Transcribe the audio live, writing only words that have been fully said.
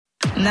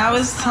Now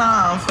it's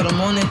time for the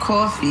morning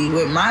coffee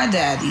with my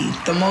daddy,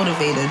 the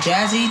motivator,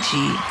 Jazzy G,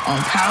 on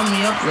Power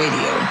Me Up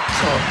Radio.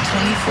 Talk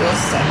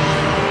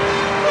 24/7.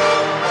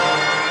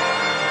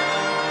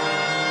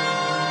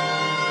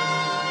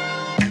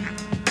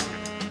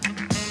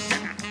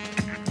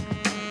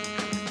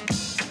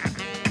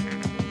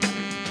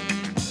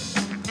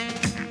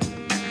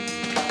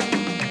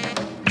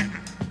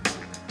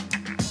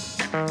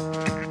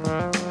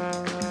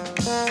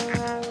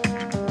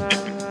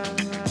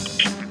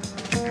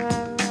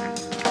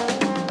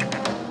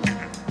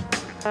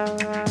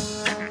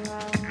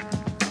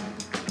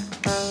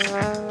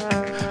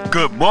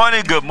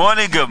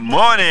 Good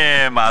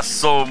morning, my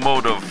soul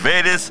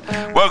motivators.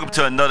 Welcome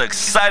to another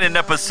exciting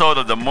episode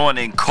of the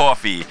Morning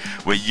Coffee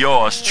with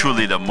yours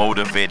truly, the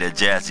motivator,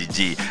 Jazzy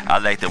G.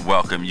 I'd like to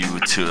welcome you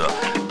to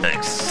an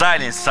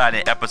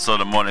exciting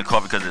episode of Morning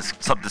Coffee because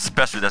it's something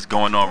special that's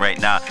going on right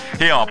now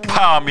here on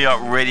Power Me Up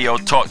Radio,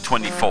 Talk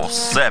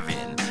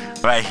 24/7.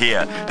 Right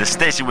here, the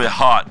station with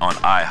heart on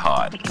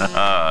iHeart.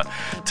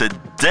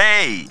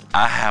 Today,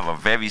 I have a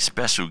very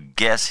special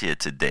guest here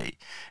today.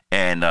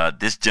 And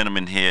this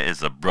gentleman here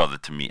is a brother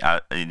to me.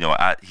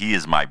 He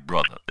is my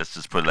brother. Let's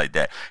just put it like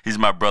that. He's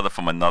my brother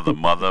from another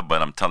mother,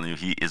 but I'm telling you,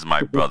 he is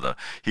my brother.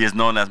 He is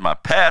known as my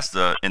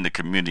pastor in the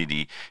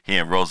community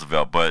here in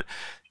Roosevelt, but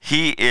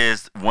he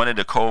is one of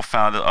the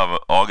co-founders of an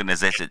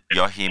organization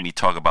y'all hear me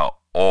talk about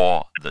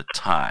all the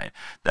time.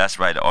 That's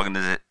right,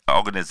 the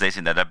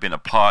organization that I've been a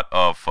part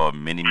of for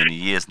many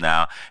years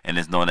now, and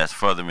is known as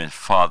Furthering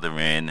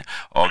Fathering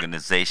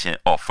Organization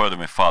or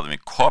Furthering Fathering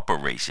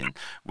Corporation,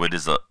 which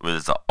is an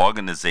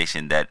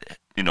organization that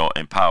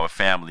empower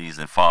families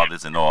and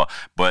fathers and all.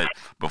 But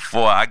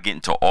before I get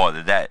into all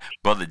of that,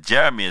 Brother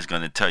Jeremy is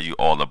going to tell you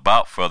all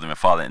about Furthering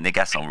Fathering, and they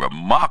got some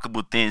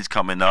remarkable things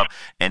coming up.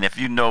 And if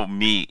you know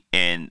me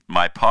and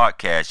my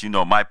podcast,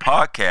 my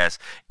podcast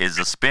is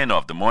a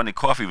spinoff. The Morning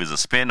Coffee was a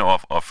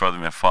spinoff of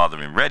Furthering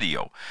Fathering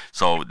Radio.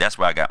 So that's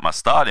where I got my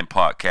start in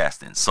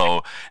podcasting.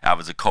 So I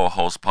was a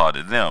co-host part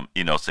of them,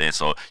 saying.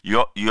 So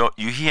you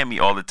hear me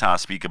all the time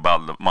speak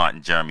about Lamont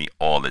and Jeremy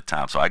all the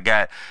time. So I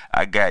got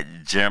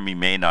Jeremy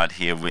Maynard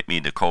here with me,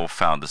 the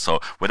co-founder. So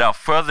without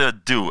further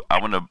ado, I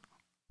want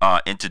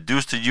to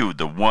introduce to you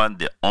the one,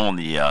 the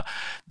only,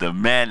 the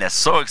man that's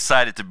so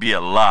excited to be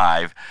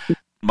alive,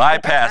 my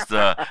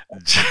pastor,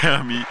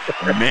 Jeremy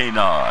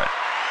Maynard.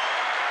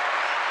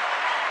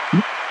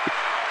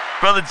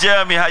 Brother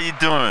Jeremy, how you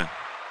doing?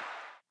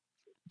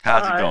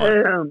 How's it going?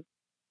 I am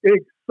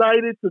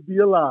excited to be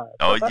alive.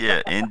 Oh,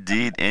 yeah,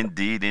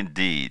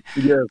 indeed.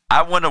 Yes.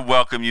 I want to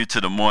welcome you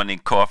to the Morning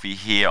Coffee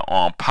here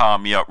on Power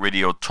Me Up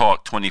Radio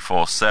Talk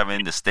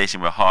 24/7, the station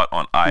with heart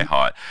on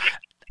iHeart.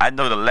 I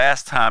know the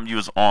last time you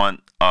was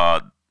on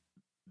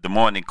the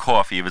Morning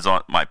Coffee, it was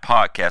on my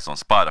podcast on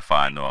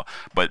Spotify and all.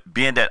 But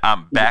being that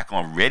I'm back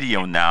on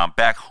radio now, I'm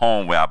back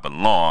home where I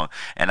belong,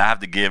 and I have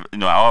to give,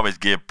 I always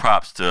give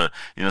props to,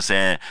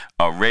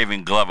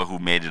 Raven Glover, who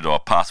made it all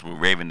possible,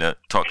 Raven, the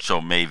talk show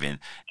maven.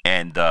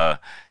 And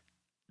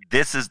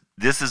this is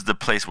the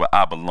place where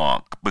I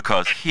belong,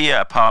 because here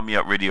at Power Me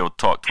Up Radio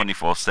Talk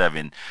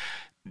 24/7,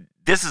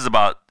 this is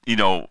about,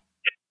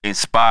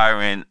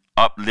 inspiring,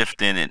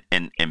 uplifting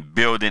and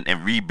building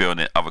and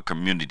rebuilding of a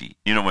community.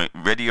 When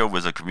radio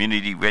was a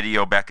community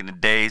radio back in the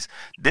days,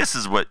 this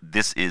is what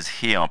this is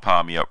here on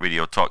Power Me Up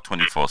Radio Talk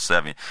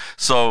 24/7.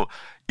 So,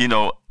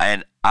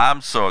 and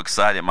I'm so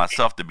excited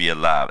myself to be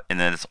alive. And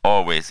then as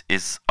always,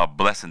 it's a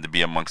blessing to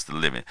be amongst the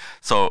living.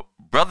 So,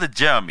 Brother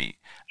Jeremy,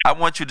 I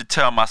want you to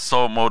tell my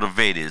soul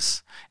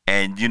motivators,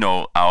 and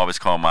I always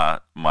call my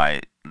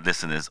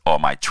listeners or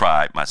my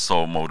tribe, my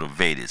soul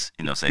motivators,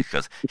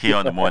 because here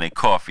on the Morning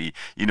Coffee,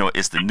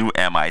 it's the new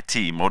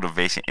MIT,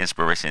 motivation,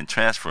 inspiration, and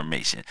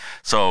transformation.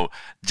 So,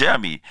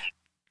 Jeremy,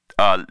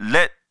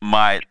 let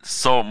my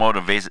soul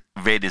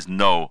motivators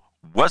know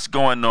what's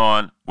going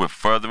on with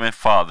Furthering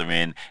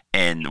Fathering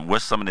and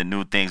what's some of the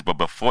new things. But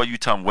before you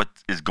tell them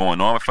what is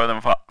going on with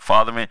Furthering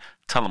Fathering,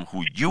 tell them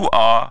who you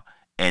are,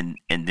 and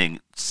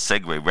then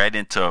segue right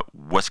into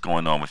what's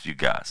going on with you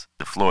guys.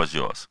 The floor is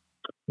yours.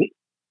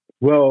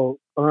 Well,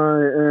 I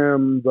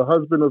am the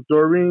husband of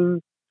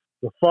Doreen,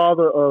 the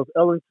father of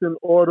Ellington,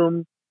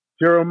 Autumn,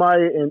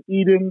 Jeremiah, and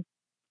Eden.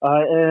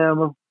 I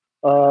am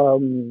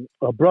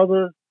a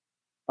brother.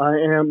 I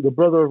am the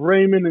brother of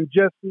Raymond and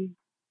Jesse,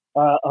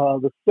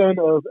 the son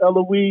of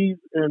Eloise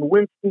and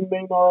Winston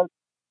Maynard,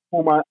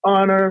 whom I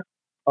honor,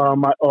 of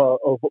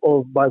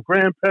my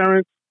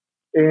grandparents,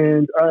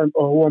 and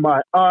whom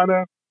I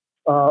honor,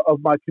 of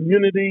my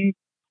community,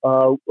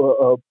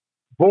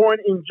 born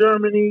in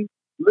Germany,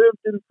 lived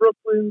in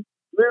Brooklyn,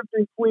 lived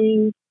in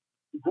Queens,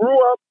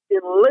 grew up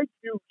in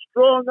Lakeview,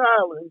 Strong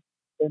Island,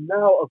 and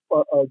now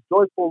a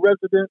joyful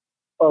resident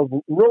of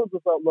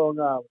Roosevelt, Long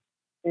Island.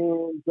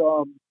 And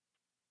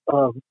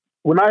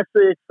when I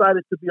say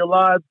excited to be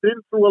alive,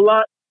 been through a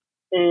lot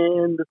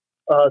and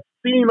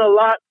seen a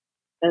lot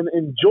and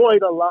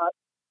enjoyed a lot.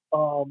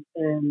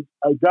 And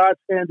God's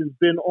hand has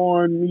been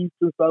on me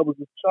since I was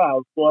a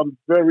child. So I'm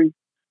very,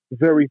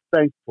 very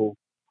thankful.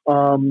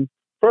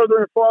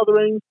 Furthering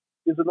Fathering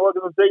is an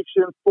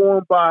organization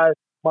formed by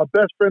my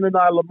best friend and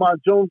I,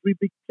 Lamont Jones. We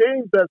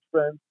became best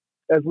friends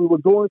as we were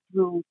going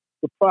through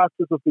the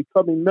process of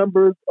becoming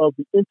members of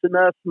the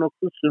International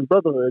Christian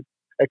Brotherhood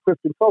at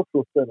Christian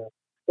Cultural Center.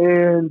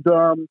 And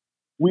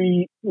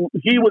he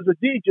was a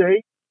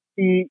DJ.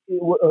 He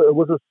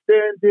was a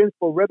stand-in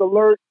for Red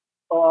Alert.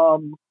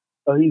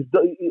 He's a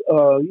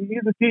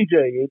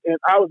DJ, and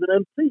I was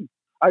an MC.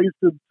 I used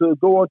to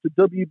go on to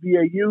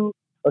WBAU.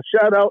 A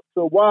shout out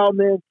to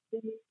Wildman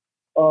Steve.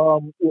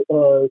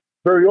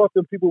 Very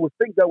often people would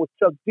think that was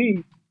Chuck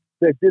D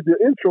that did the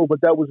intro,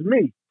 but that was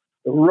me.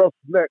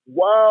 Roughneck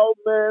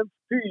Wildman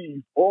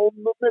Steve on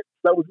the mix.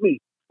 That was me.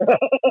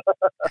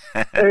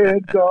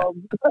 And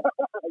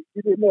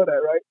you didn't know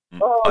that, right?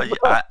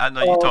 I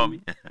know you told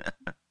me.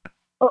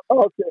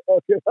 Okay.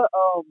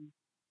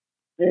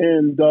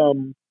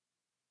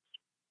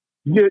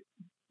 Yet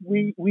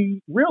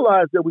we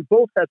realized that we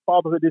both had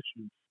fatherhood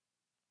issues.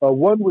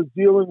 One was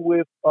dealing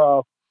with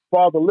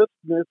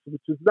fatherlessness,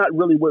 which is not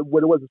really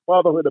what it was,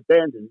 fatherhood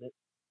abandonment.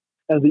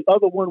 And the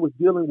other one was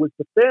dealing with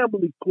the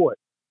family court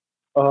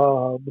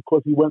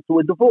because he went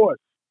through a divorce.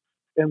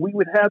 And we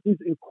would have these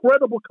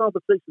incredible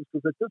conversations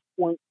because at this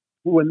point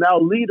we were now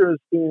leaders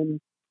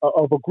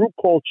of a group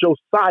called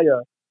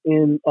Josiah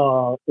in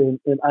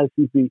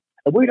ICB,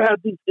 and we'd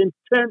have these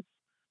intense,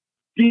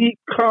 deep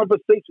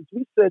conversations.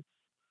 We said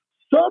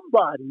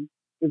somebody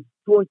is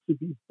going to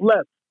be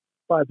blessed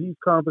by these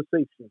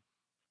conversations.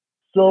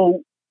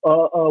 So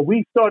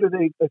we started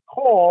a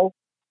call,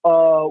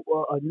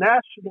 a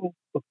national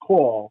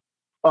call.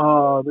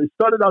 It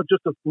started out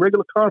just a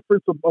regular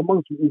conference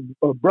amongst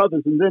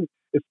brothers, and then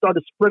it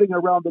started spreading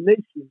around the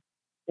nation.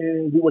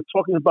 And we were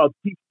talking about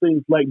deep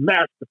things like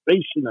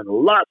masturbation and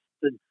lust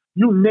and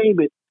you name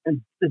it.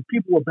 And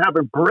people were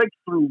having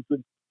breakthroughs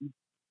and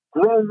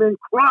grown men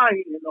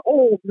crying and the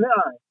whole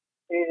nine.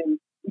 And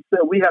we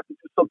said, we have to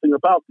do something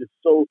about this.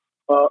 So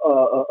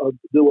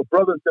there were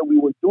brothers that we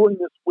were doing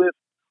this with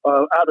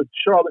out of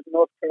Charlotte,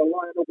 North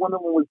Carolina. One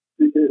of them was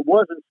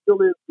and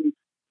still is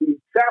the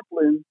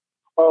chaplain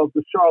of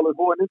the Charlotte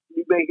Hornets.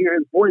 You may hear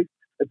his voice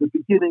at the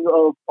beginning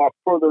of our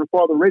Further and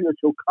Farther radio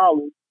show,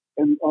 Colin.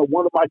 And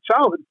one of my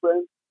childhood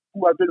friends,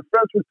 who I've been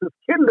friends with since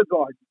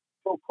kindergarten,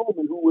 Joe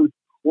Coleman, who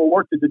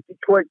worked at the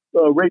Detroit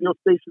radio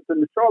stations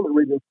and the Charlotte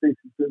radio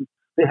stations. And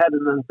they had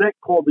an event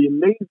called the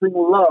Amazing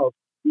Love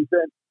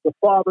event, the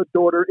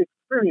father-daughter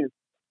experience,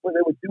 where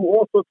they would do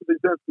all sorts of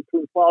events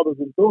between fathers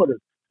and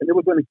daughters. And they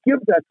were going to give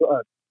that to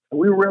us. And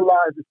we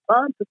realized it's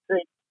time to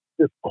take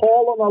this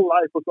call on our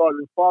life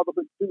regarding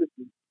fatherhood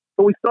seriously.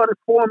 So we started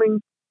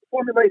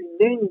formulating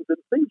names and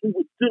things we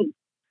would do.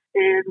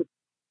 And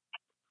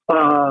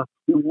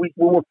we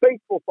were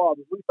faithful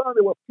fathers. We found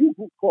there were a few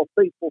groups called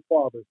faithful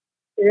fathers.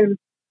 And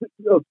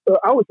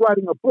I was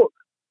writing a book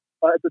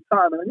at the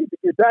time, and I need to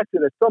get back to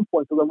it at some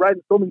point because I'm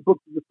writing so many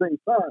books at the same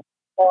time,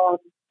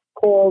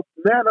 called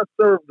Manna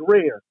Served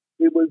Rare.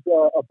 It was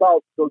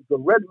about the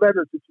red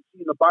letters that you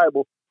see in the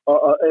Bible,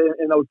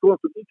 and I was going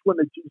through each one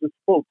that Jesus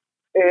spoke.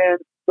 And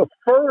the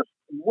first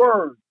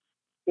word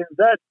in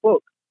that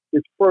book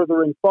is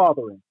furthering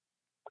fathering.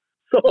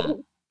 So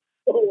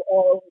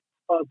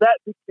that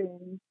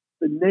became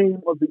the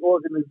name of the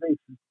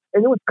organization.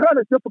 And it was kind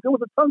of difficult. It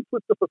was a tongue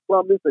twister for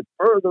some. They said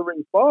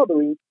furthering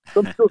fathering.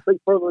 Some still say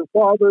furthering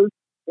fathers.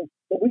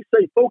 But we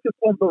say focus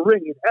on the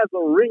ring. It has a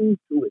ring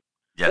to it.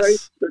 Yes.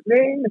 Right? The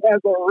name has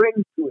a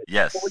ring to it.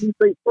 Yes. So when you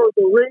say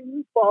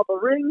furthering,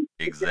 fathering,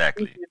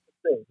 exactly.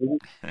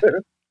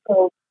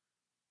 So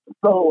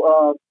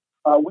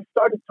we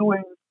started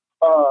doing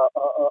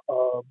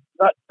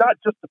not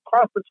just the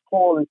conference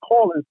call and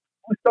calling.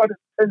 We started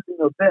attending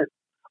events.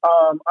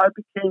 I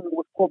became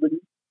what's called a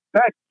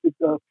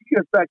few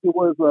years back, it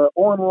was an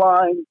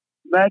online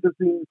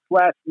magazine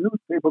 /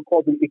 newspaper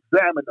called The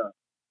Examiner.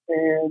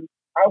 And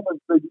I was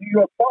the New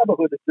York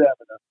Fatherhood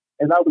Examiner.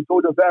 And I would go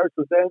to various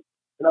events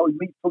and I would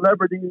meet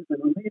celebrities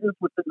and leaders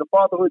within the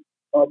fatherhood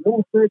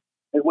movement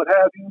and what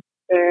have you.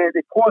 And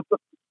it caused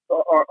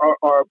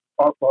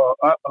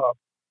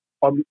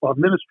our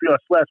ministry, our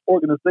 /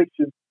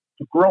 organization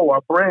to grow,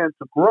 our brand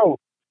to grow.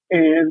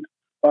 And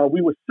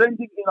we were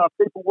sending in our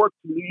paperwork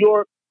to New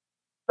York,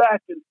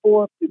 back and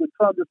forth. It would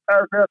come, this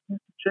paragraph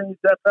needs to change,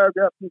 that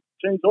paragraph needs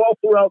to change, all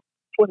throughout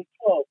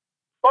 2012.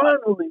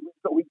 Finally,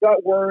 we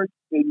got word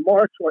in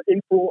March or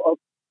April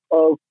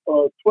of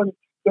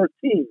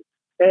 2013.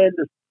 And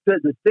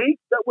the date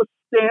that was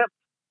stamped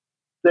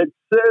that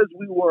says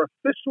we were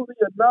officially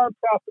a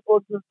nonprofit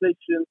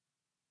organization,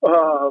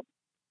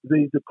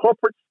 the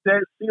corporate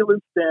seal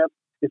and stamp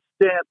is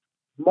stamped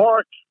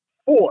March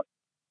 4th,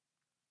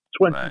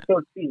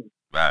 2013.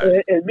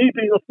 Right. And me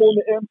being a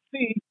former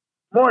MC,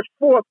 March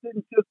 4th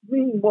didn't just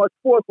mean March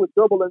 4th with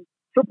double and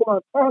triple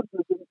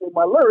entendres in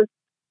my lyrics.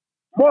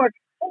 March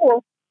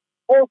 4th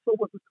also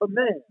was a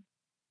command,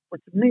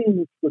 which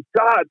means that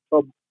God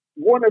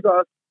wanted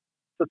us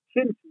to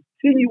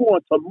continue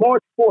on to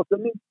March 4th. I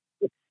mean,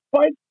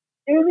 despite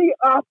any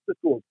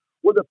obstacles,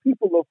 whether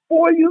people are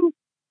for you,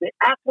 they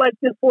act like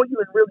they're for you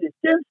and really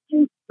against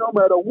you, no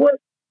matter what,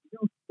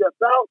 you step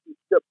out, you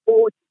step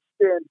forward, you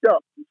stand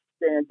up, we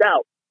stand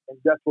out, and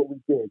that's what we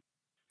did.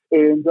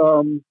 And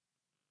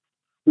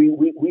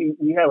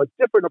we have a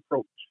different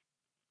approach.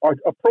 Our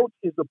approach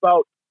is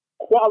about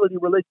quality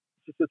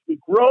relationships. We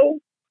grow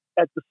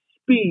at the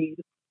speed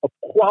of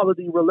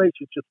quality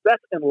relationships.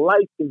 That's in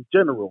life in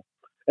general.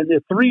 And there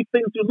are three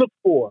things you look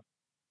for.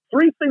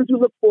 Three things you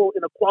look for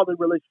in a quality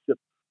relationship: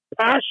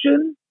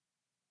 passion,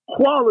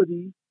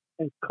 quality,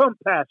 and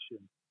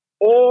compassion.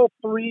 All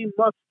three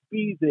must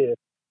be there.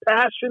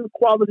 Passion,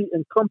 quality,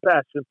 and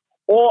compassion,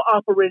 all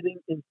operating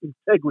in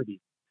integrity.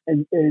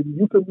 And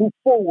you can move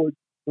forward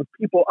when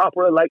people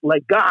operate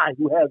like Guy,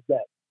 who has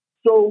that.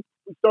 So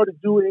we started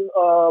doing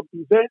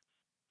events.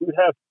 We would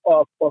have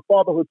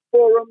fatherhood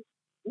forums.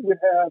 We would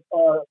have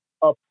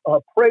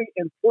pray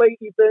and play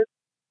events.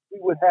 We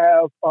would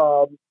have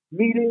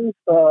meetings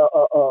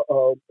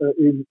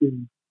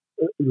in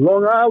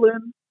Long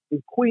Island,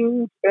 in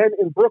Queens, and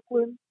in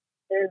Brooklyn.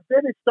 And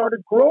then it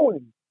started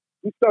growing.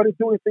 We started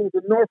doing things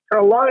in North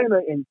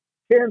Carolina and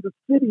Kansas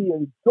City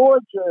and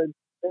Georgia, and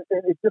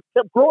it just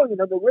kept growing. And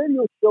then the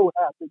radio show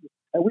happened,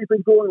 and we've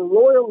been going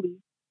loyally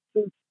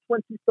since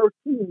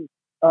 2013.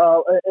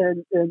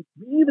 And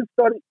we even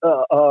started,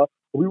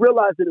 we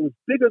realized that it was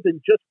bigger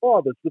than just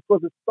fathers,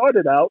 because it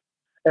started out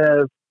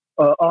as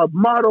our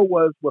motto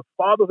was, where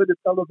fatherhood is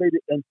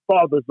elevated and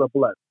fathers are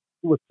blessed.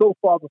 It was so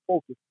father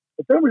focused.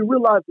 But then we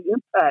realized the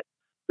impact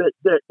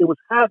that it was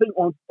having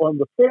on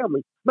the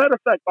family. Matter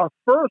of fact,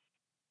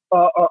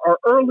 our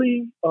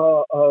early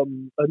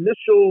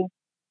initial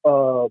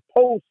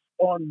posts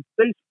on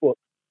Facebook,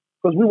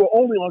 because we were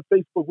only on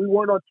Facebook, we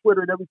weren't on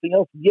Twitter and everything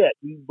else yet,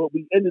 but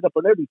we ended up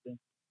on everything.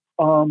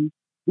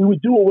 We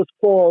would do what was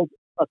called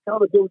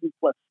accountability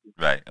questions.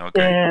 Right.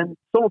 Okay. And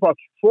some of our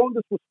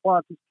strongest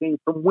responses came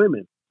from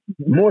women.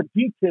 More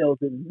details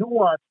and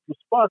nuanced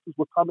responses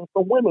were coming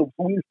from women.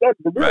 So we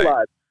started to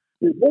realize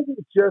it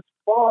wasn't just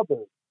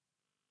fathers.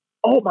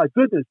 Oh my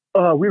goodness.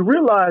 We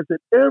realized that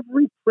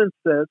every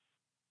princess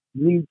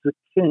needs a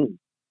king.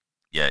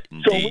 Yeah,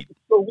 indeed.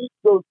 So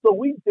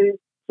we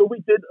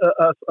did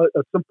a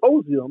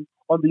symposium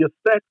on the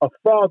effect of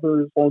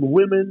fathers on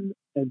women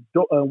and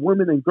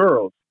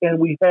girls, and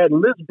we had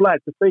Liz Black,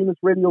 the famous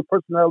radio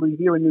personality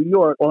here in New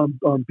York, on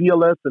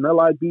BLS and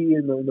LIB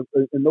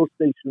in those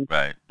stations,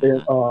 right?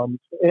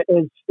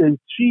 And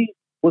she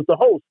was the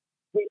host.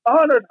 We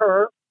honored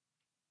her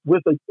we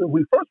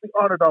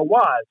honored our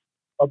wives.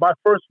 My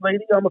first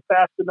lady, I'm a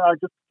pastor now. I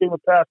just became a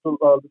pastor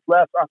this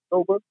last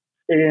October,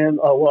 and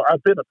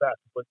I've been a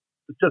pastor, but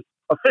just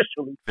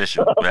officially.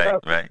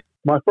 Right.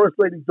 My first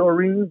lady,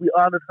 Doreen, we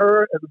honored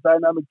her as a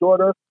dynamic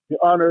daughter. We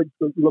honored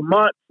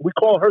Lamont. We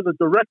call her the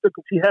director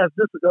because she has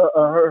this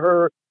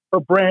her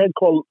brand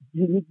called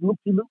Unique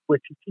Loopy Loop, where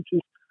she teaches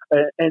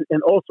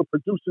and also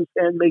produces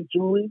handmade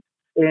jewelry.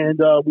 And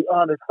we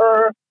honored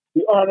her.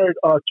 We honored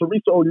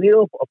Teresa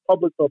O'Neill, a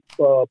public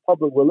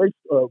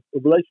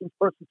relations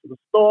person to the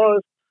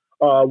stars.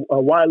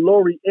 Why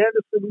Laurie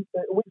Anderson.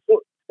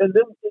 And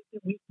then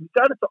we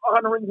got into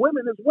honoring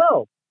women as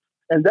well.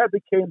 And that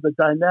became the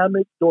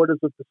Dynamic Daughters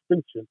of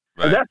Distinction.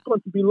 Right. And that's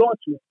going to be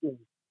launching soon.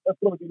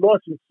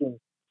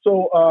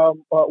 So,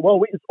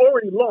 it's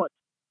already launched,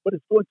 but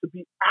it's going to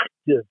be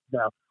active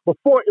now.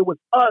 Before, it was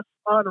us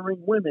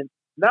honoring women.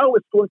 Now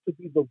it's going to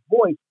be the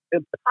voice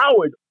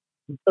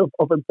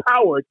of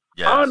empowered,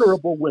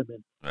 honorable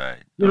women.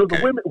 Right. The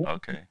women.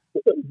 Okay.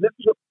 This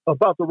is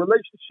about the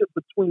relationship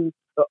between,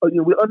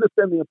 we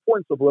understand the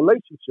importance of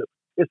relationships.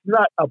 It's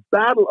not a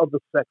battle of the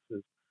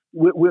sexes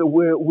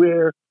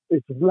where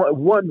it's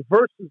one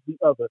versus the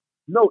other.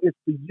 No, it's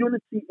the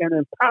unity and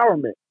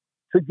empowerment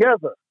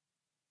together.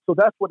 So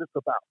that's what it's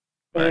about.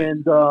 Right.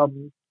 And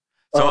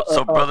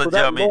so Brother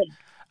Jeremy,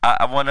 I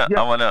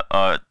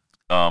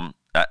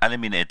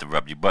didn't mean to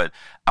interrupt you, but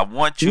I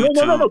want you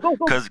to,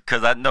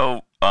 because I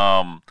know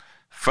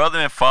Further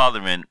and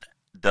Fathering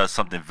does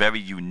something very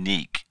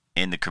unique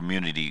in the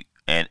community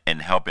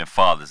and helping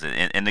fathers.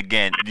 And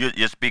again,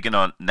 you're speaking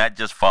on not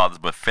just fathers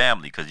but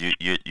family, because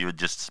you're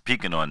just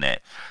speaking on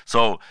that.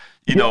 So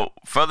you know,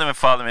 Further and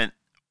Fathering,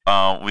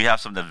 we have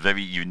something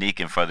very unique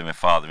in Further and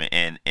Fathering,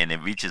 and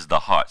it reaches the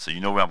heart. So you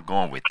know where I'm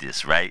going with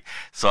this, right?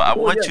 So I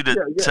want you to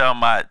tell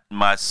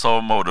my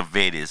soul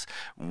motivators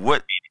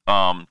what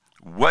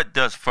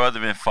does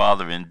Further and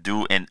Fathering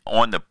do, and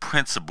on the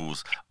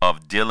principles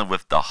of dealing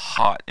with the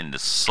heart and the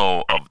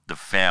soul of the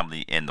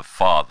family and the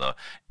father,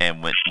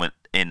 and when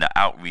in the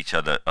outreach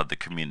of the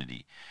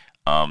community.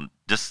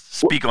 Just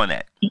speak on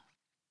that.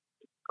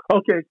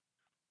 Okay.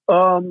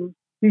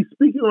 He's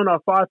speaking on our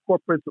 5 core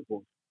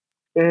principles.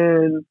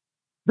 And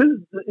this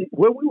is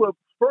when we were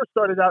first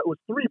started out, it was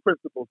 3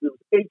 principles. It was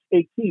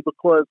HAT,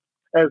 because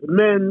as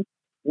men,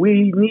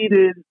 we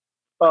needed,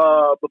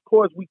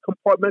 because we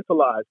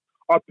compartmentalize.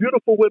 Our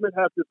beautiful women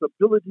have this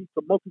ability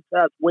to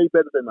multitask way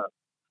better than us.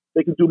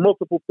 They can do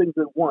multiple things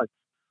at once.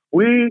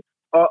 We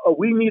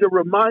need a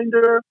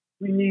reminder.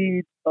 We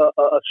need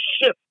a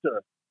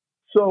shifter.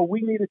 So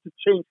we needed to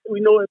change.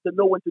 We have to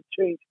know when to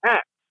change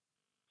hats.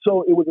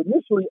 So it was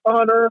initially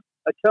honor,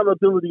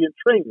 accountability, and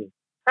training.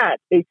 HAT,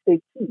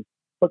 H-A-T.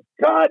 But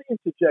God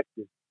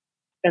interjected.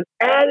 and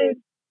added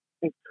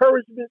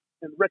encouragement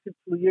and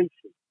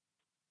reconciliation.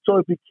 So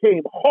it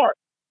became heart.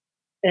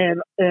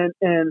 And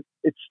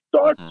it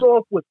starts Mm-hmm.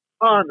 off with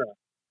honor.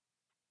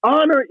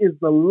 Honor is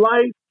the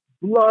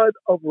lifeblood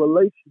of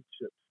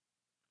relationships.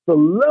 The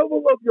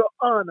level of your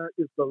honor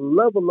is the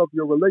level of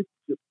your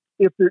relationship.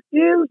 If there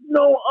is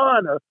no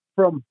honor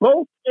from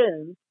both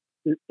ends,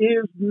 there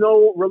is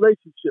no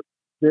relationship.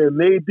 There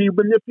may be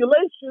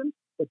manipulation,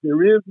 but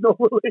there is no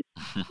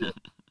relationship.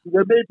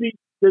 There may be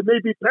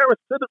a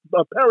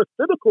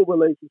parasitical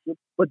relationship,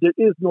 but there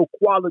is no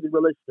quality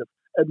relationship.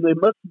 And there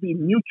must be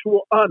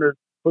mutual honor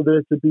for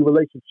there to be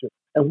relationship.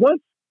 And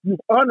once you've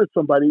honored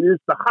somebody,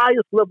 it's the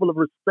highest level of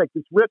respect.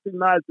 It's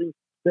recognizing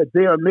that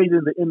they are made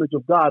in the image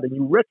of God, and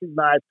you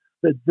recognize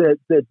that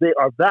they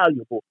are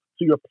valuable.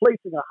 So you're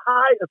placing a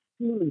high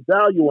esteem and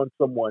value on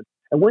someone.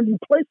 And when you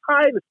place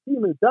high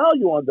esteem and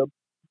value on them,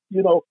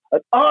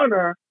 an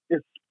honor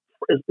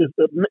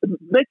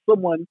makes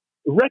someone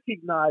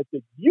recognize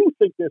that you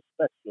think they're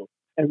special.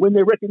 And when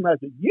they recognize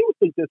that you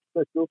think they're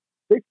special,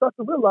 they start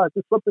to realize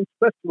there's something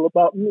special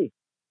about me.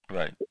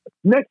 Right.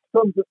 Next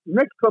comes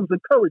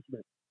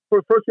encouragement.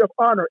 First you have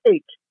honor,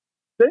 H.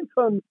 Then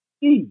comes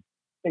E,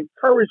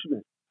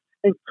 encouragement.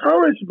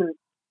 Encouragement,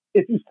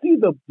 if you see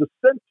the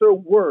center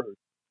word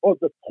or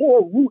the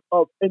core root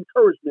of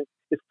encouragement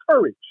is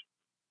courage.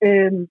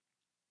 And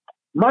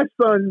my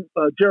son,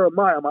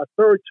 Jeremiah, my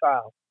third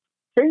child,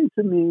 came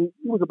to me.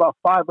 He was about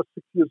 5 or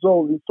 6 years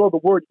old. And he saw the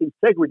word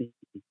integrity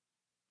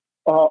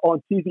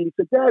on TV. He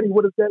said, "Daddy,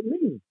 what does that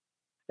mean?"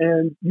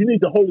 And you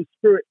need the Holy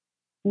Spirit,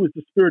 who is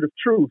the Spirit of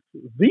truth,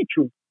 the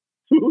truth,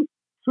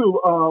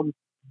 to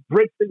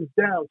break things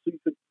down so you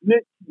can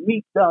mix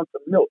meat down to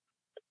milk.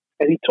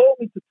 And he told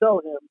me to tell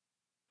him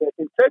that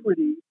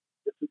integrity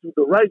is to do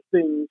the right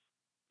things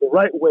the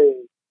right way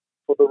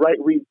for the right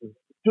reasons.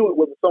 Do it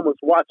whether someone's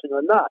watching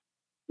or not.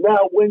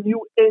 Now, when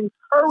you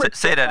encourage,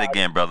 Say that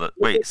again, brother.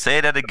 Wait, say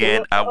that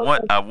again. I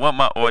want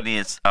my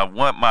audience, I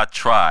want my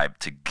tribe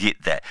to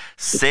get that.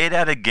 Say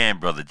that again,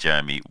 brother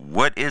Jeremy.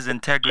 What is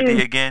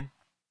integrity again?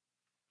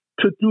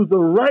 To do the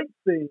right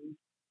thing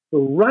the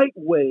right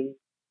way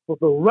for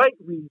the right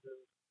reasons,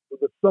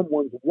 whether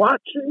someone's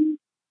watching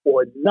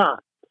or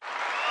not.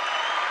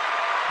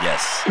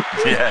 Yes,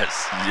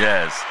 yes,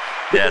 yes,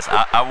 yes.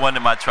 I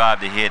wanted my tribe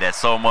to hear that.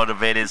 Soul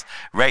Motivators,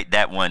 write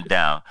that one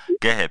down.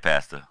 Go ahead,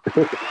 Pastor.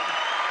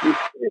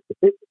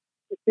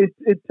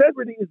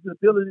 Integrity is the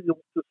ability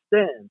to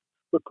stand,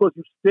 because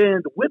you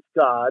stand with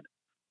God.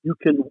 You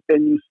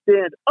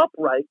stand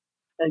upright,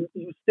 and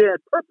you stand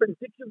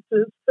perpendicular to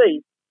His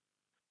faith,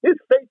 His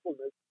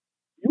faithfulness.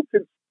 You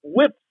can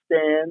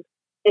withstand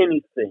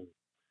anything,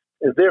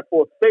 and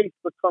therefore faith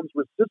becomes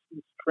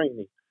resistance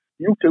training.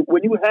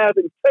 When you have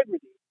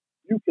integrity,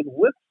 you can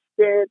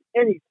withstand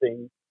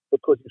anything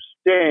because you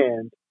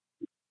stand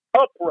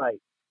upright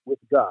with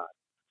God.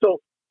 So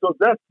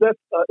that's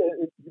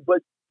but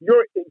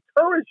your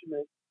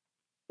encouragement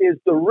is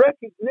the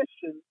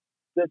recognition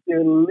that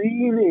they're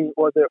leaning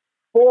or they're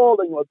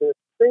falling or they're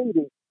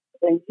fading,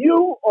 and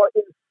you are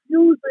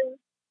infusing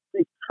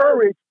the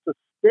courage to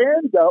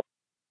stand up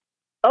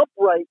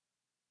upright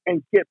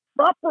and get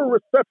proper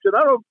reception.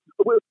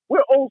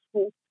 We're old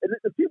school,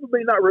 and people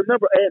may not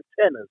remember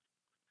antennas.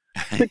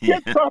 To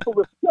get proper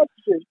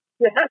reception,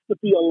 there has to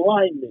be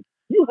alignment.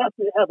 You have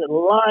to have it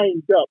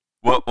lined up.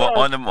 Well,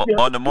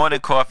 on the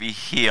morning coffee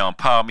here on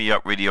Power Me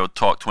Up Radio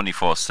Talk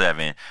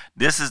 24/7.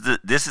 This is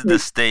the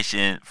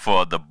station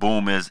for the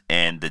boomers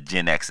and the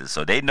Gen Xers.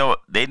 So they know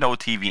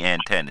TV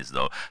antennas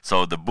though.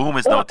 So the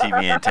boomers know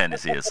TV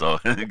antennas here. So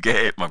go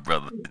ahead, my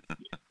brother.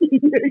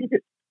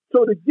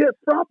 So to get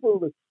proper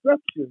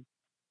reception,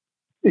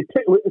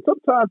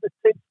 sometimes it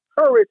takes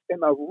courage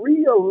and a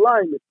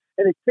realignment,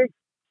 and it takes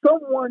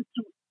someone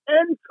to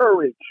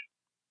encourage,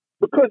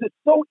 because it's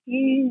so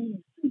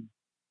easy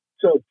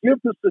to give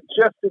the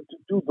suggestion to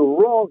do the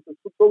wrong and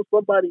to throw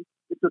somebody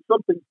into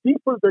something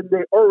deeper than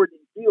they're already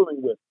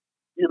dealing with.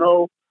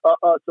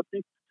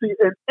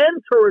 An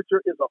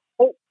encourager is a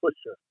hope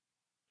pusher.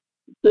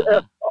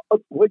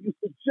 When you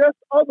suggest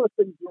other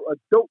things, you're a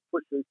dope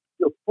pusher.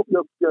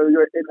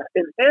 You're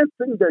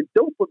enhancing their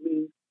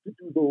dopamine to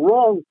do the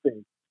wrong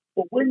thing.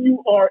 But when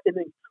you are an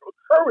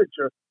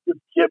encourager, you're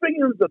giving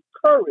them the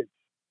courage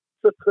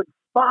to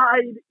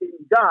confide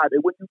in God.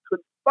 And when you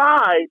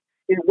confide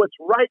in what's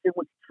right and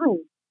what's true,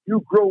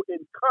 you grow in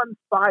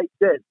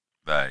confidence.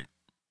 Right.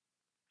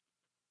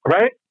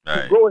 Right?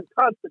 You grow in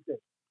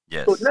confidence.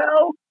 Yes. So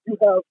now you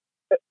have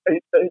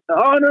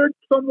honored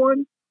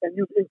someone and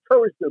you've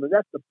encouraged them, and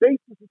that's the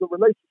basis of the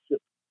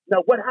relationship.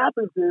 Now, what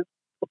happens is,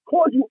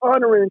 because you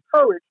honor and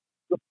encourage,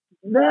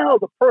 now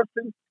the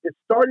person is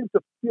starting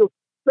to feel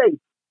safe.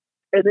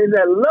 And in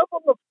that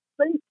level of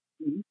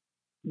safety,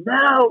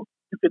 now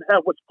you can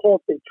have what's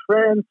called a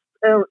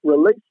transparent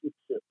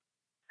relationship.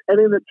 And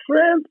in a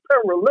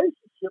transparent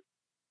relationship,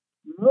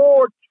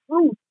 more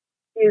truth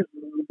is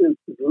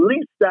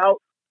leased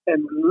out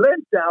and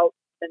lent out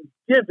and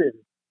given,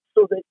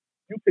 so that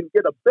you can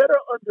get a better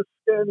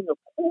understanding of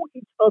who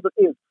each other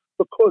is.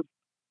 Because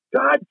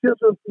God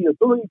gives us the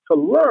ability to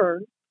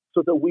learn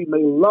so that we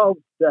may love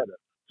better,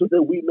 so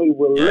that we may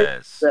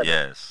relate better.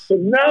 Yes. So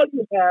now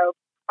you have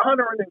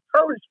honor and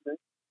encouragement.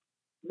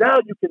 Now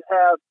you can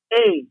have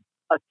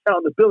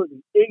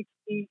accountability,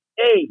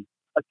 HEA,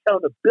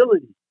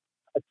 accountability.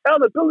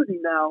 Accountability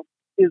now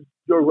is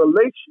your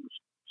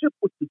relationship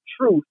with the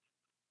truth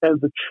and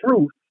the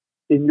truth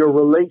in your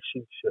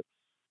relationship.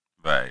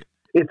 Right.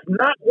 It's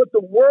not what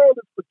the world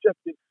is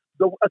projecting.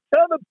 The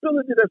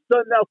accountability that's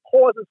done now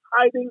causes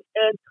hiding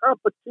and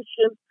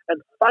competition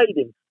and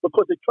fighting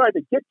because they try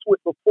to get to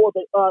it before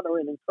they honor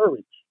and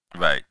encourage.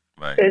 Right.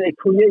 And it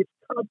creates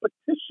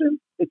competition,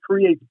 it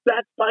creates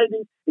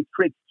backbiting, it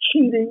creates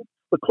cheating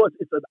because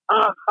it's an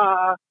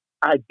aha,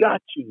 I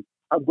got you,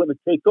 I'm going to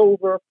take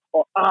over,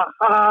 or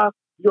aha,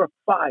 you're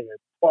fired,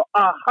 or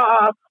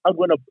aha, I'm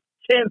going to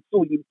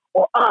cancel you,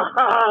 or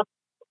aha,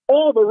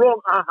 all the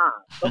wrong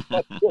aha.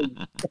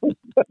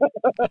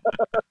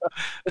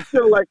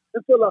 Instead of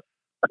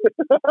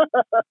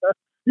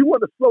you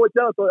want to slow it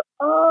down, so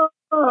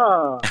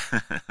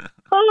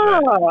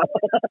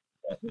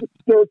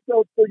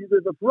so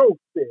there's a growth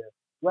there,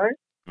 right?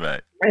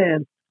 Right.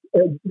 And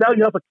now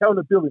you have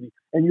accountability,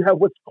 and you have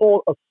what's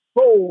called a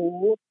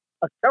soul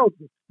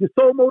accountant. Your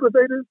soul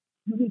motivators,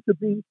 you need to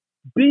be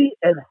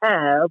and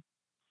have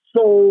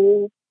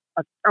soul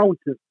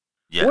accountants.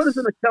 Yes. What is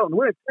an accountant?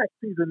 We're in tax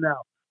season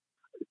now.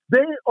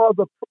 They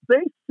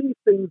see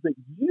things that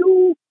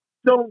you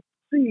don't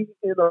see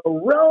in a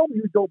realm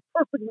you don't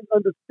perfectly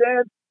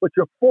understand, but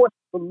you're forced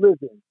to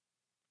live in.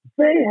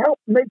 They help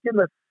make an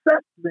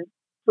assessment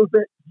so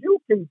that you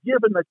can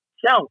give an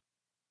account,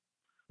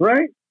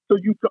 right? So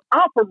you can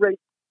operate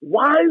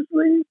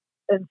wisely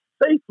and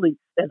safely,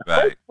 and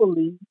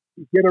hopefully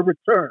you get a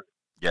return.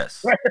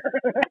 Yes.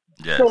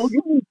 Yes. So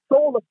you need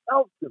soul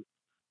accountants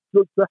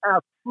to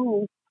have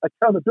true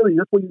accountability.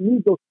 That's why you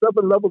need those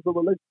 7 levels of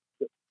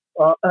relationship.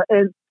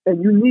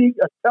 And you need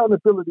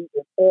accountability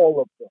in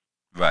all of them.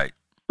 Right.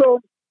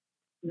 So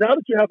now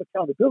that you have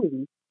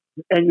accountability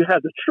and you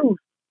have the truth,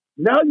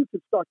 now you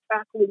can start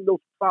tackling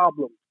those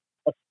problems,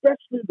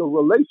 especially the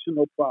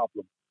relational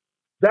problems.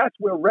 That's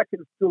where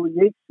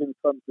reconciliation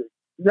comes in.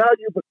 Now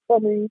you're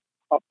becoming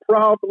a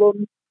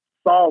problem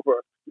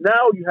solver.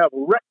 Now you have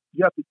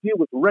to deal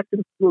with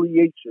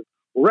reconciliation,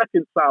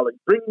 reconciling,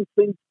 bringing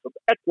things to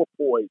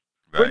equipoise,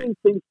 bringing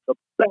things to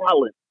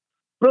balance,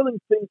 bringing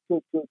things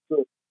to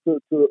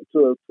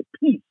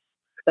peace.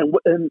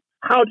 And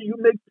how do you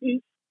make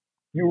peace?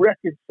 You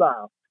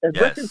reconcile. And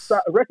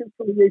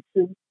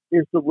reconciliation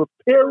is the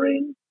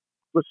repairing,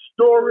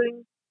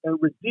 restoring, and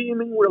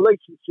redeeming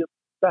relationship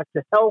back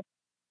to health,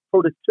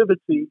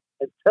 productivity,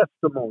 and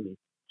testimony.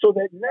 So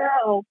that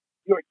now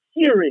you're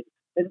hearing.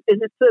 And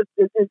it says,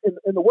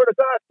 in the Word of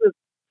God says,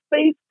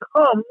 faith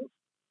comes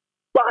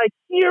by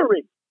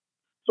hearing.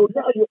 So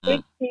now you're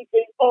HEAR.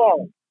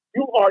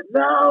 You are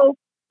now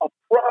a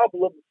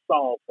problem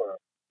solver.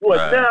 You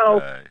are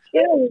now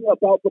caring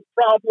about the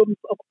problems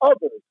of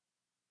others.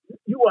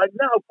 You are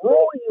now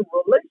growing in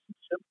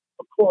relationship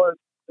because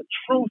the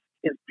truth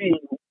is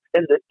being,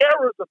 and the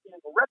errors are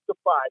being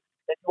rectified.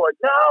 And you are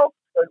now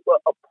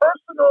a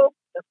personal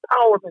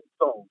empowerment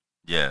zone.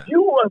 Yeah.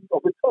 You are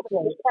becoming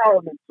an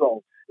empowerment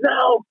zone.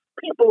 Now,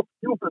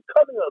 you're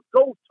becoming a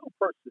go-to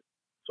person.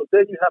 So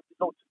then you have to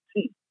go to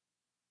T.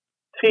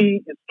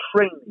 T is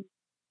training.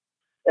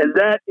 And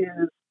that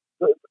is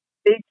the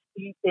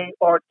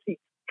HEART.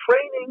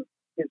 Training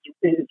is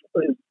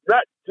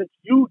not just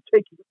you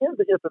taking in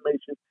the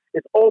information,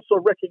 it's also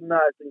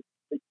recognizing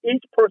that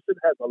each person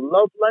has a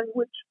love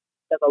language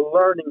and a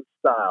learning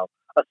style,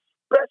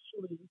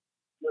 especially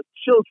your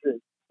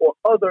children or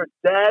other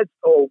dads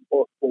or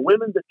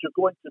women that you're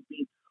going to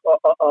be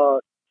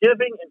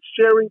giving and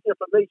sharing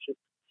information.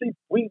 See,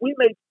 we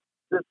make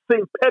this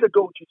thing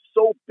pedagogy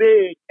so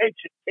big,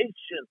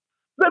 education.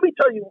 Let me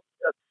tell you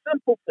a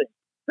simple thing.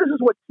 This is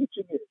what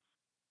teaching is.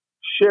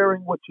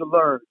 Sharing what you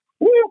learn.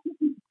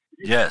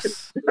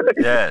 Yes.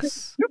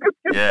 Yes. You can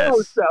skip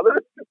those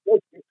salads.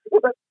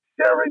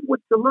 Sharing what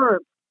you learn.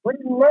 When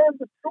you learn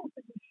the truth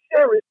and you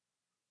share it,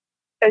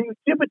 and you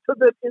give it to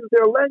them in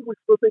their language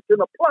so they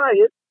can apply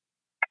it,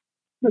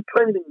 you're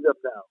training them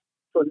now.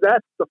 So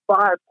that's the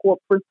 5 core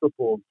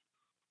principles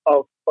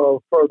of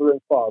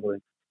furthering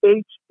fathering.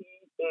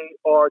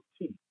 HEART.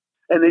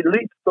 And it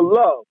leads to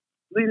love,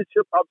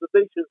 leadership,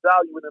 observation,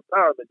 value, and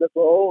empowerment. That's a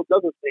whole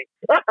other thing.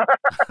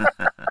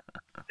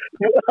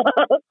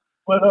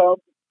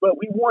 But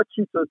we want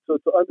you to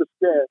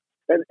understand.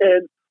 And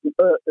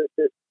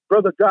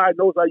Brother Guy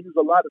knows I use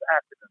a lot of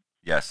acronyms.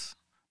 Yes.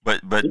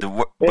 But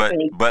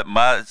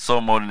my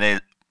soul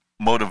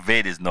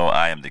motivators know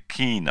I am the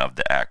king of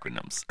the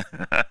acronyms.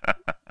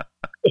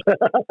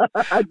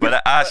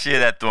 But I share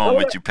that throne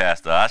with you,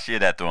 Pastor. I share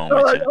that throne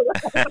with you.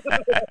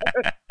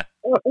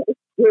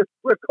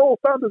 We're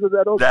co-founders of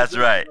that. That's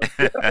right.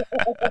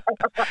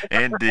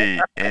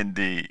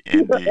 Indeed.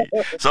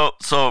 So,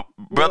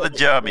 Brother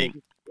Jeremy,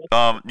 we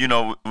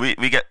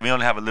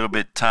only have a little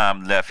bit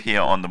time left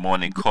here on the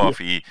morning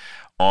coffee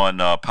on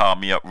Power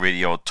Me Up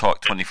Radio,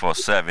 Talk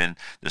 24/7,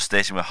 the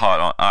station with heart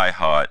on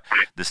iHeart,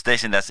 the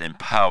station that's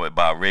empowered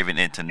by Raven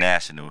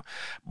International.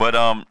 But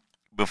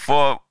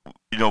before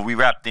we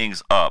wrap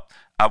things up,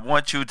 I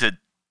want you to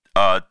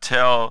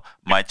tell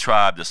my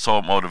tribe, the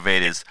Soul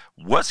Motivators,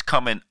 what's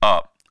coming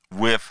up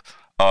with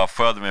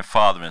Furthering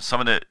Fathering.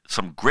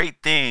 Some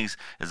great things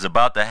is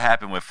about to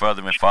happen with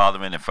Furthering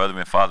Fathering and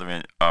Furthering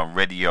Fathering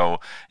Radio.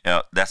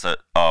 That's a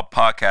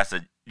podcast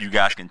that you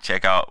guys can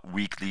check out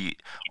weekly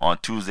on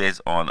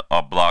Tuesdays on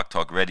Blog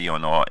Talk Radio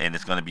and all, and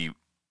it's going to be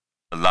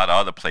a lot of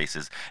other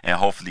places, and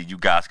hopefully you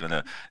guys are going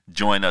to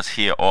join us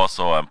here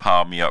also on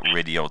Power Me Up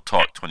Radio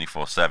Talk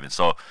 24/7.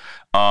 So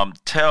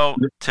tell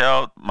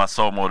my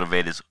Soul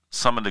Motivators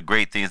some of the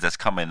great things that's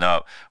coming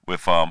up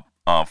with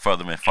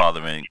Furthering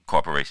Fathering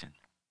Corporation.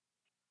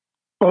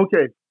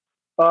 Okay.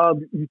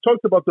 You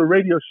talked about the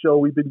radio show.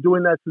 We've been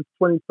doing that since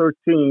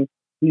 2013.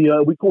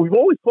 We've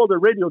always called it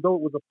radio, though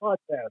it was a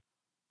podcast.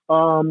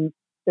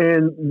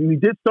 And we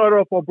did start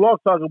off on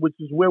Blog Talk, which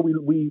is where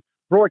we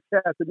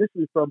broadcast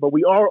initially from, but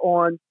we are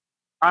on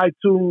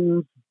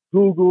iTunes,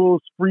 Google,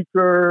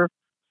 Spreaker,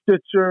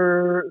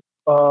 Stitcher,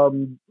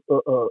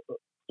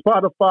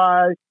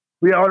 Spotify.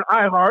 We are on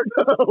iHeart.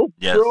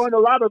 Yes. We're on a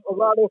lot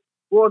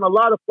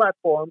of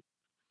platforms,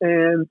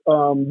 and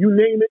you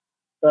name it.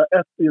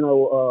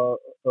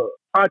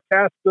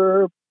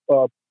 Podcaster,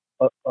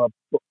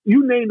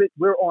 you name it,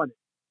 we're on it.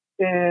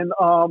 And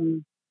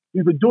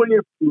we've been doing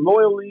it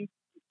loyally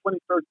since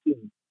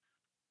 2013.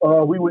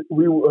 A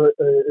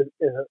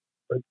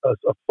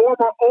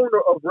former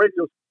owner of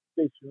radio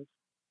stations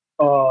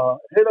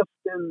hit us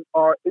in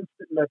our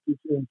instant message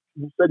and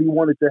said he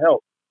wanted to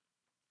help.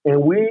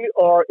 And we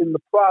are in the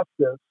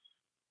process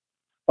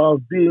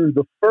of being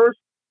the first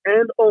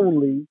and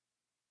only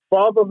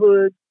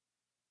fatherhood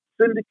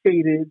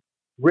syndicated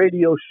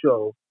radio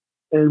show,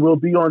 and we'll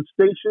be on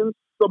stations.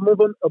 Some of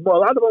them, a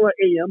lot of them are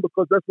AM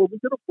because that's what we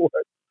can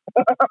afford.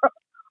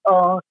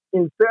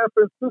 In San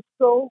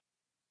Francisco,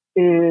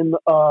 in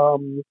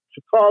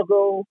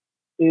Chicago,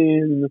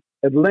 in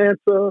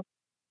Atlanta,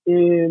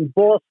 in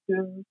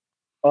Boston,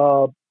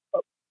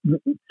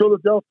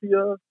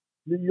 Philadelphia,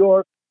 New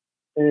York,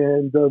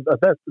 and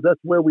that's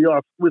where we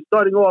are. We're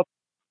starting off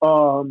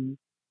on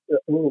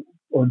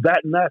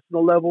that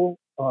national level.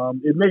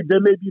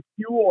 There may be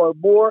few or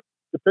more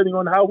depending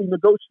on how we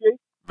negotiate.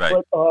 Right.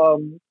 But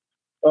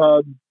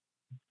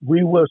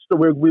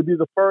we'll be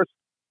the first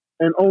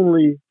and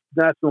only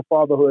national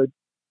fatherhood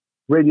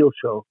radio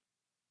show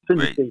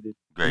syndicated.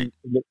 Great.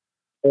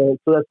 So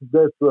that's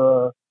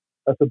a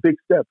big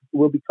step.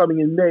 We'll be coming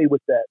in May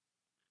with that.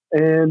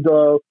 And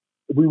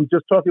we were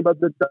just talking about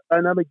the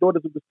dynamic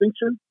daughters of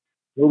distinction,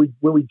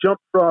 where we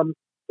jump from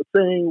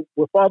saying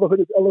where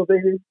fatherhood is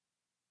elevated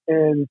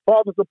and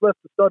fathers are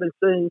blessed, to starting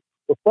saying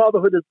where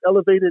fatherhood is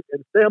elevated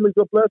and families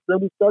are blessed.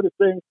 Then we started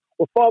saying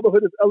where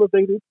fatherhood is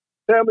elevated,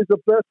 families are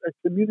blessed, and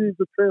communities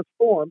are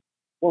transformed.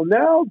 Well,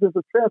 now there's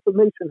a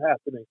transformation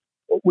happening.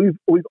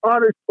 We've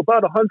honored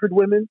about 100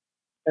 women,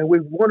 and we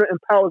want to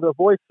empower their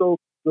voice. So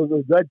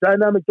the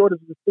Dynamic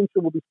Daughters of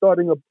Distinction will be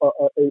starting a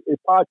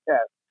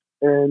podcast,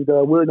 and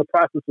we're in the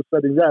process of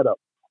setting that up.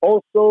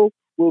 Also,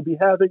 we'll be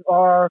having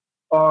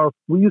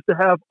we used to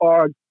have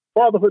our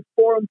fatherhood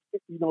forums,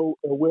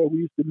 where we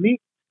used to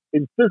meet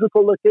in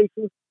physical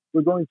locations.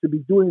 We're going to be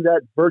doing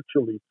that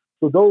virtually.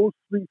 So those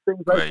three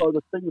things are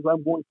the things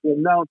I'm going to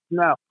announce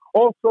now.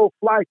 Also,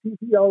 Fly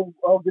TV,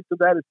 I'll get to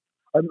that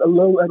at a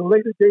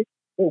later date.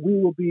 But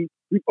we're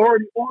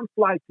already on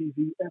Fly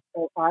TV,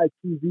 FLI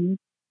TV.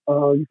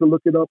 You can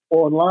look it up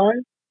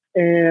online.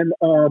 And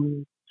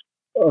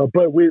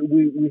but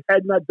we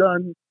had not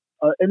done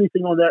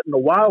anything on that in a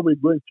while. We're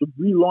going to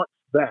relaunch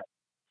that.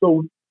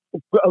 So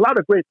a lot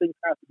of great things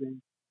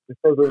happening in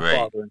Furthering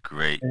Fathering.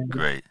 Great.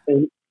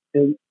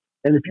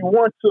 And if you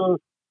want to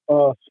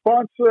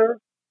sponsor,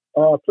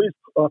 please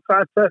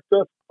contact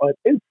us at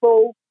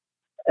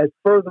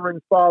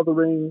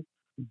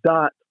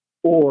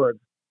info@furtheringfathering.org.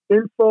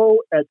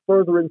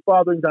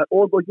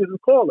 info@furtheringfathering.org, or you can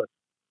call us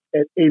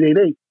at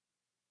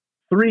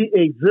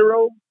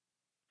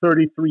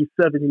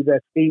 888-380-3370.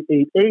 That's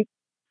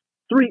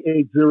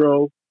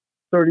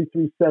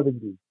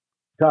 888-380-3370.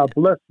 God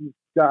bless you,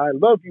 Guy. I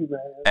love you,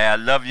 man. Hey, I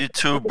love you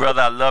too,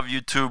 brother.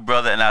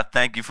 And I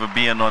thank you for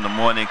being on the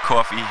morning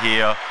coffee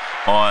here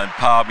on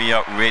Power Me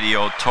Up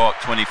Radio Talk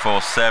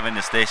 24/7,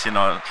 the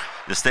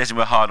station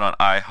with heart on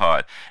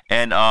iHeart.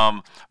 And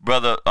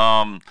brother,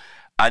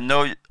 I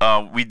know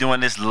we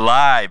doing this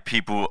live,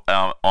 people,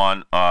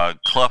 on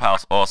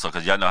Clubhouse also,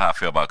 because y'all know how I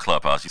feel about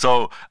Clubhouse.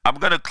 So I'm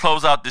going to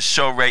close out the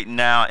show right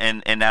now,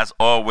 and as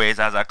always,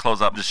 as I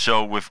close out the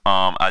show with,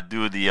 I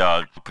do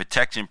the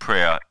protection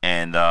prayer.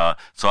 And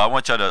so I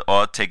want y'all to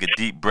all take a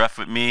deep breath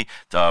with me,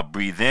 to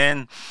breathe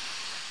in,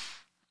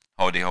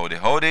 hold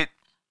it,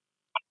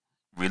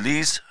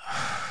 release,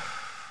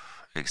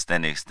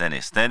 extend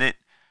it,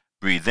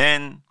 breathe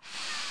in,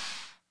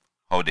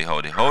 hold it,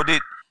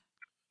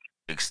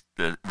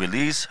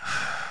 release,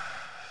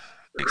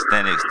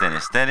 extend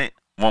it.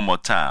 One more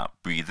time.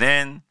 Breathe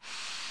in,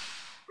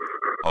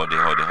 hold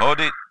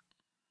it,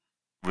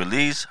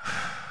 Release.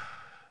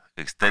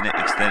 Extend it,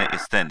 extend it,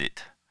 extend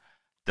it.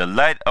 The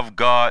light of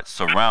God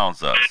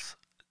surrounds us.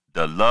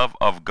 The love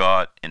of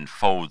God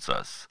enfolds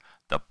us.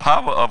 The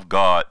power of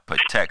God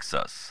protects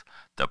us.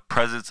 The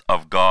presence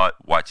of God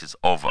watches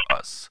over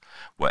us.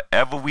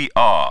 Wherever we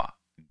are,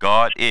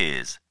 God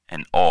is,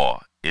 and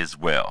all is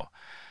well.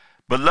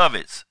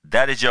 Beloveds,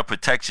 that is your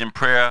protection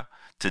prayer.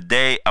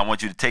 Today, I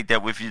want you to take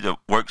that with you to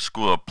work,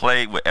 school, or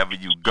play, wherever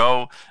you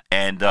go,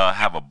 and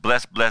have a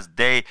blessed, blessed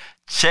day.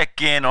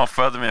 Check in on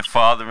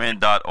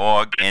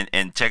furtheringfathering.org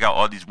and check out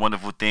all these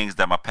wonderful things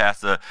that my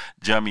pastor,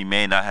 Jeremy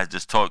Maynard, has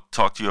just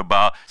talked to you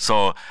about.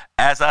 So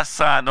as I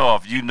sign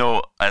off,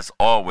 as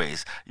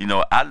always,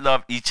 I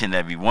love each and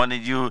every one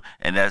of you,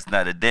 and that's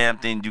not a damn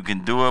thing you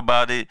can do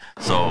about it.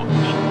 So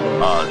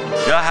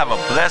y'all have a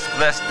blessed,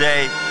 blessed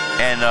day,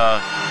 and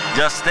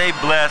just stay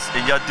blessed,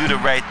 and y'all do the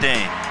right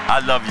thing. I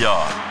love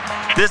y'all.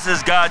 This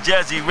is God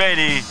Jazzy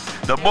Rainey,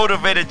 the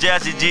motivated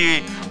Jazzy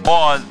G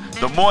on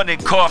the morning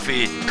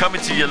coffee,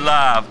 coming to you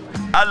live.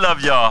 I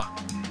love y'all.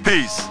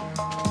 Peace.